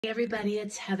Hey everybody,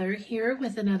 it's Heather here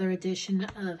with another edition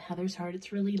of Heather's Heart.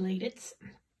 It's really late. It's,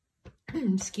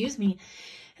 excuse me,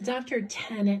 it's after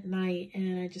 10 at night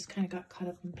and I just kind of got caught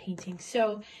up in painting.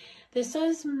 So this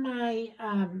is my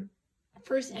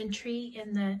first entry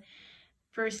in the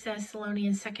First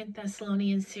Thessalonians, Second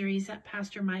Thessalonians series that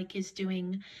Pastor Mike is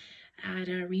doing at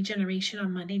Regeneration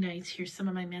on Monday nights. Here's some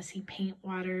of my messy paint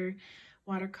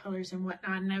watercolors and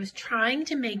whatnot. And I was trying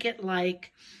to make it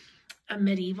like a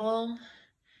medieval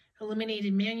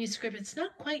illuminated manuscript. It's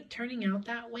not quite turning out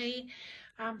that way,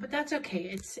 but that's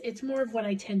okay. It's more of what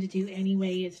I tend to do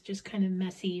anyway. It's just kind of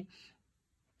messy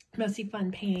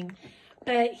fun painting.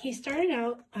 But he started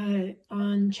out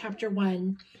on chapter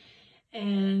 1,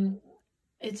 and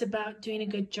it's about doing a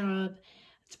good job.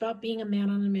 It's about being a man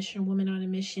on a mission, a woman on a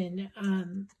mission.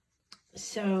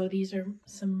 So these are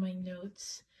some of my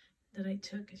notes that I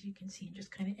took, as you can see,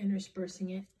 just kind of interspersing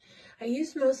it. I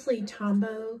used mostly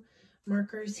Tombow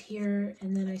markers here,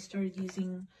 and then I started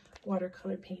using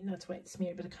watercolor paint, and that's why it's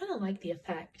smeared, but I kind of like the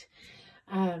effect.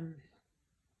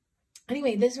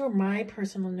 Anyway, these were my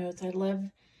personal notes. I love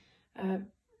 1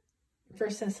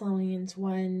 Thessalonians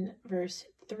 1 verse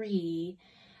 3.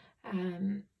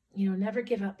 You know, never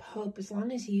give up hope. As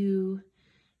long as you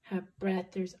have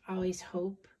breath, there's always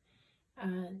hope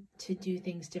to do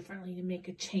things differently, to make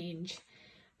a change.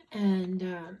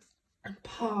 And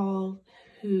Paul,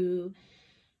 who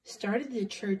started the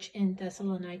church in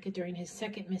Thessalonica during his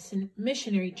second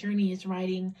missionary journey, is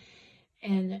writing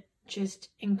and just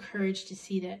encouraged to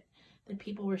see that the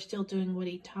people were still doing what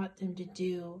he taught them to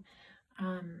do,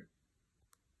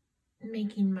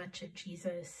 making much of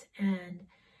Jesus, and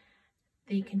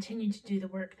they continued to do the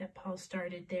work that Paul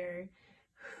started there.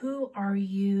 Who are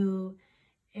you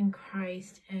in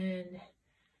Christ? And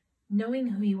knowing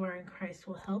who you are in Christ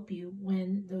will help you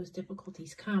when those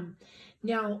difficulties come.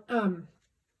 Now,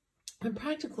 a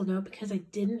practical note, because I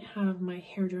didn't have my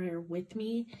hairdryer with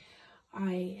me,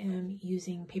 I am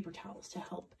using paper towels to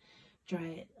help dry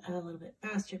it a little bit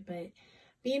faster. But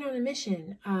being on a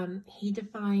mission, he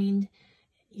defined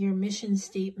your mission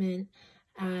statement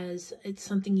as it's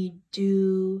something you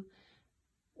do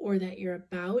or that you're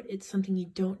about. It's something you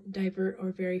don't divert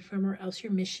or vary from, or else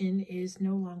your mission is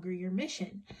no longer your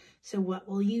mission. So what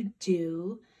will you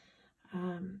do?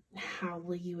 How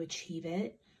will you achieve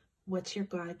it? What's your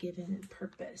God-given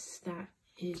purpose? That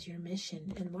is your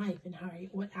mission in life, and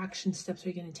what action steps are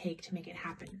you going to take to make it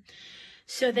happen?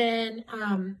 So then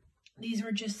these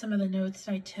were just some of the notes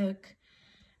I took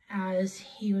as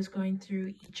he was going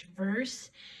through each verse.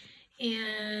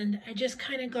 And I just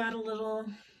kind of got a little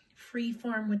free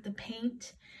form with the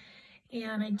paint.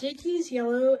 And I did use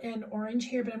yellow and orange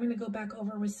here, but I'm going to go back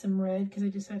over with some red because I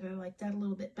decided I like that a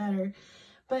little bit better.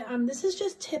 But this is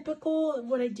just typical of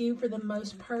what I do for the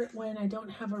most part when I don't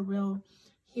have a real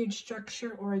huge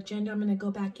structure or agenda. I'm going to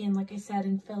go back in, like I said,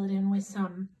 and fill it in with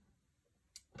some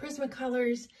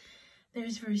Prismacolors.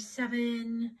 There's verse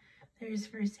 7. There's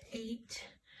verse 8.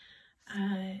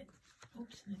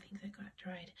 Oops, I think that got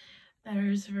dried.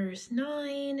 There's verse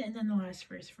 9, and then the last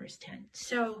verse, verse 10.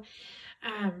 So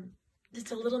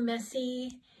it's a little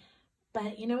messy,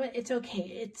 but you know what? It's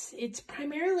okay. It's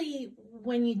primarily,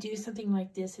 when you do something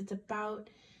like this, it's about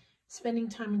spending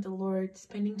time with the Lord,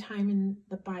 spending time in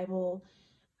the Bible,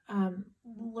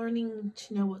 learning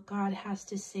to know what God has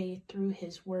to say through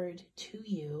his word to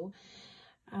you.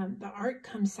 The art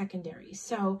comes secondary.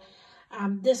 So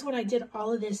this one, I did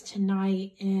all of this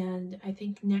tonight, and I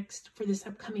think next, for this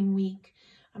upcoming week,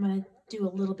 I'm going to do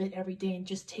a little bit every day and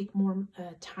just take more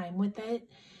time with it.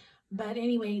 But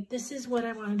anyway, this is what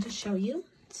I wanted to show you.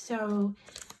 So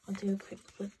I'll do a quick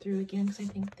flip through again because I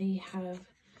think they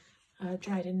have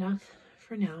dried enough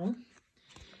for now.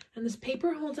 And this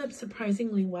paper holds up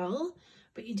surprisingly well,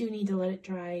 but you do need to let it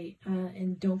dry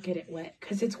and don't get it wet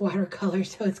because it's watercolor,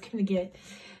 so it's going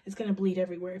to bleed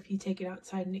everywhere if you take it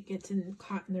outside and it gets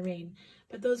caught in the rain.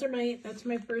 But that's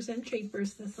my first entry, 1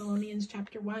 Thessalonians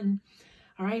chapter 1.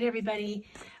 All right, everybody.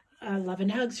 Love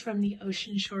and hugs from the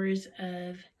ocean shores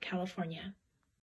of California.